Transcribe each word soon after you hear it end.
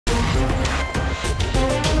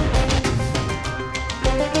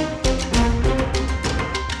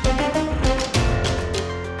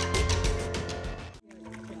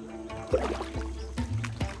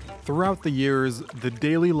Throughout the years, the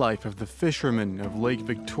daily life of the fishermen of Lake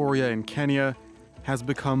Victoria in Kenya has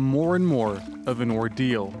become more and more of an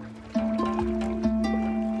ordeal.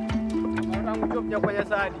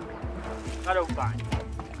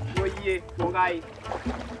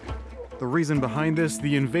 The reason behind this,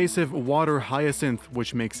 the invasive water hyacinth,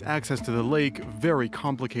 which makes access to the lake very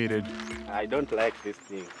complicated. I don't like this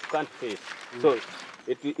thing. You can't fish. So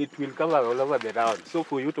it will cover all over the ground. So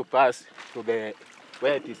for you to pass to the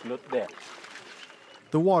where it is not there.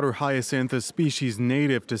 The water hyacinth, a species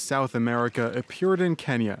native to South America, appeared in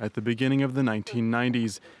Kenya at the beginning of the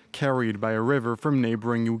 1990s, carried by a river from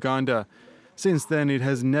neighboring Uganda. Since then, it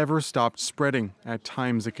has never stopped spreading. At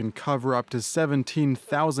times, it can cover up to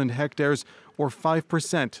 17,000 hectares, or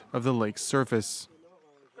 5% of the lake's surface.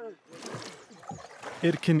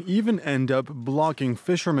 It can even end up blocking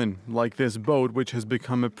fishermen, like this boat, which has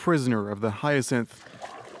become a prisoner of the hyacinth.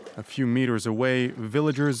 A few meters away,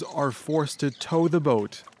 villagers are forced to tow the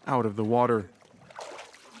boat out of the water.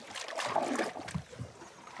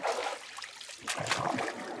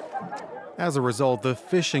 As a result, the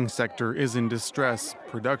fishing sector is in distress.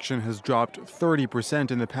 Production has dropped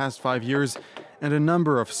 30% in the past 5 years, and a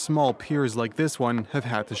number of small piers like this one have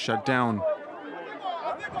had to shut down.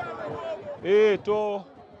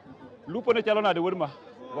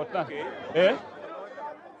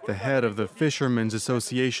 The head of the Fishermen's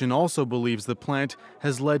Association also believes the plant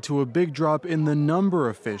has led to a big drop in the number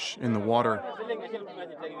of fish in the water.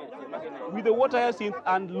 With the water hyacinth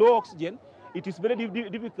and low oxygen, it is very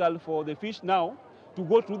difficult for the fish now to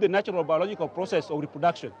go through the natural biological process of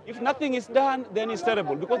reproduction. If nothing is done, then it's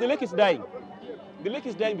terrible because the lake is dying. The lake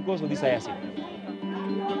is dying because of this hyacinth.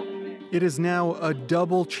 It is now a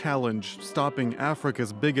double challenge, stopping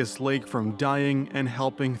Africa's biggest lake from dying and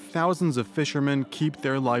helping thousands of fishermen keep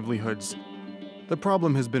their livelihoods. The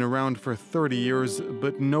problem has been around for 30 years,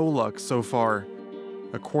 but no luck so far.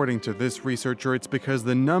 According to this researcher, it's because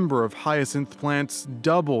the number of hyacinth plants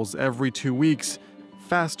doubles every 2 weeks,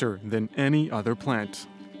 faster than any other plant.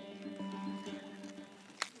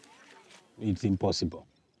 It's impossible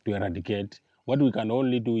to eradicate. What we can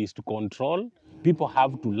only do is to control. People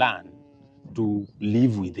have to learn to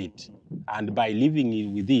live with it. And by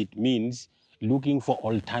living with it means looking for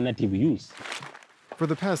alternative use. For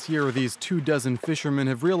the past year, these 24 fishermen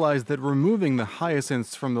have realized that removing the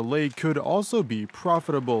hyacinths from the lake could also be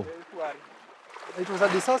profitable. It was a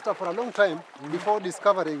disaster for a long time before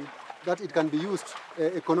discovering that it can be used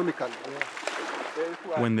economically.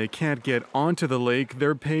 When they can't get onto the lake,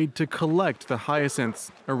 they're paid to collect the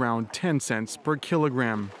hyacinths, around 10 cents per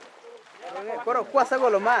kilogram.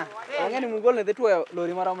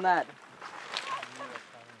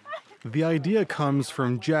 The idea comes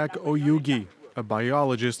from Jack Oyugi, a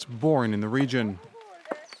biologist born in the region.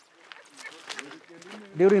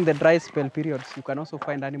 During the dry spell periods, you can also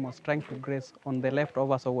find animals trying to graze on the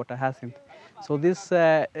leftovers of water hyacinth. So this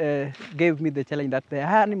gave me the challenge that the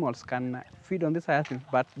animals can feed on this hyacinth,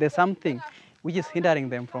 but there's something which is hindering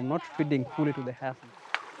them from not feeding fully to the hyacinth.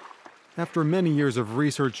 After many years of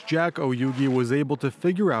research, Jack Oyugi was able to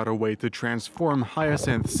figure out a way to transform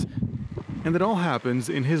hyacinths. And it all happens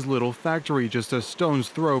in his little factory just a stone's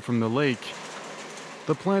throw from the lake.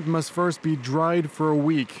 The plant must first be dried for a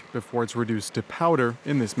week before it's reduced to powder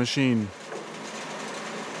in this machine.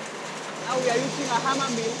 Now we are using a hammer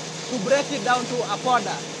mill to break it down to a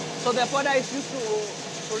powder. So the powder is used to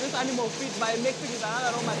produce animal feed by mixing with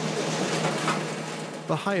another raw material.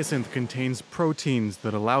 The hyacinth contains proteins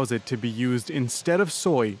that allows it to be used instead of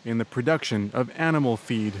soy in the production of animal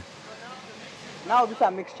feed. Now this is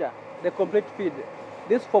a mixture, the complete feed.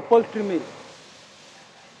 This for poultry meal.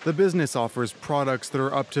 The business offers products that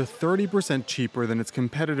are up to 30% cheaper than its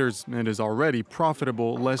competitors and is already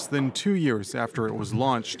profitable less than 2 years after it was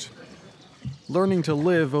launched. Learning to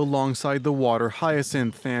live alongside the water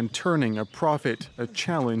hyacinth and turning a profit, a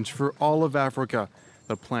challenge for all of Africa.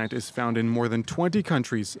 The plant is found in more than 20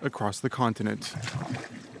 countries across the continent.